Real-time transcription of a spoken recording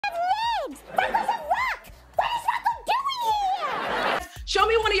moves. Rocco's a rock! What is Rocco doing here? Show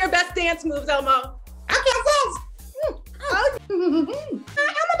me one of your best dance moves, Elmo. Okay, this. Elmo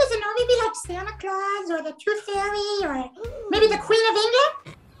doesn't know. Maybe like Santa Claus or the Tooth Fairy or maybe the Queen of England.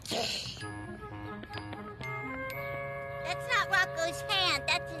 That's not Rocco's hand.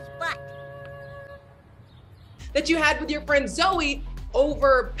 That's his butt. That you had with your friend Zoe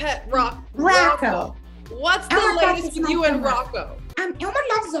over Pet Rocco. What's the Elmo latest with you and Rocco? Elmo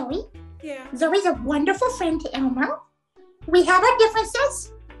loves Zoe. Yeah. Zoe's a wonderful friend to Elmo. We have our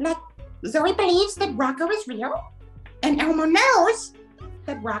differences. Like, Zoe believes that Rocco is real, and Elmo knows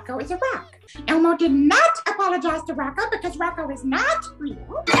that Rocco is a rock. Elmo did not apologize to Rocco because Rocco is not real.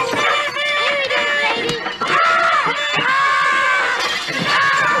 Here we go, lady.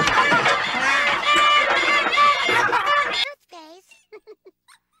 Toothpaste.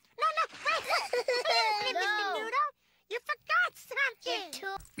 No, wait. Mr. Noodle, you forgot something.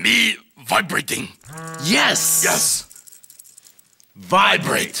 Me vibrating. Yes. Yes.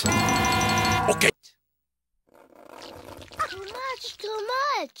 Vibrate. Okay. Too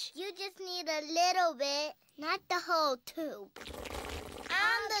much. You just need a little bit, not the whole tube.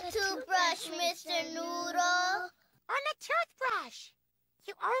 I'm the toothbrush, Mr. Noodle. On a toothbrush.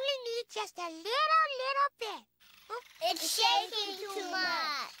 You only need just a little bit. It's shaking too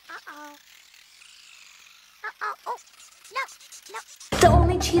much. Uh-oh. Oh, no. The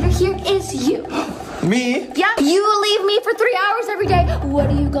only cheater here is you. Me? Yeah, you leave me for 3 hours every day. What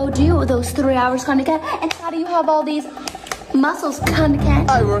do you go do with those 3 hours, Conda Cat? And how do you have all these muscles, Conda Cat?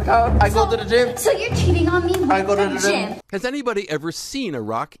 I work out. I go to the gym. So you're cheating on me with I go to the the gym. gym. Has anybody ever seen a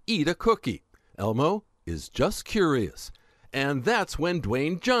rock eat a cookie? Elmo is just curious. And that's when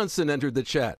Dwayne Johnson entered the chat.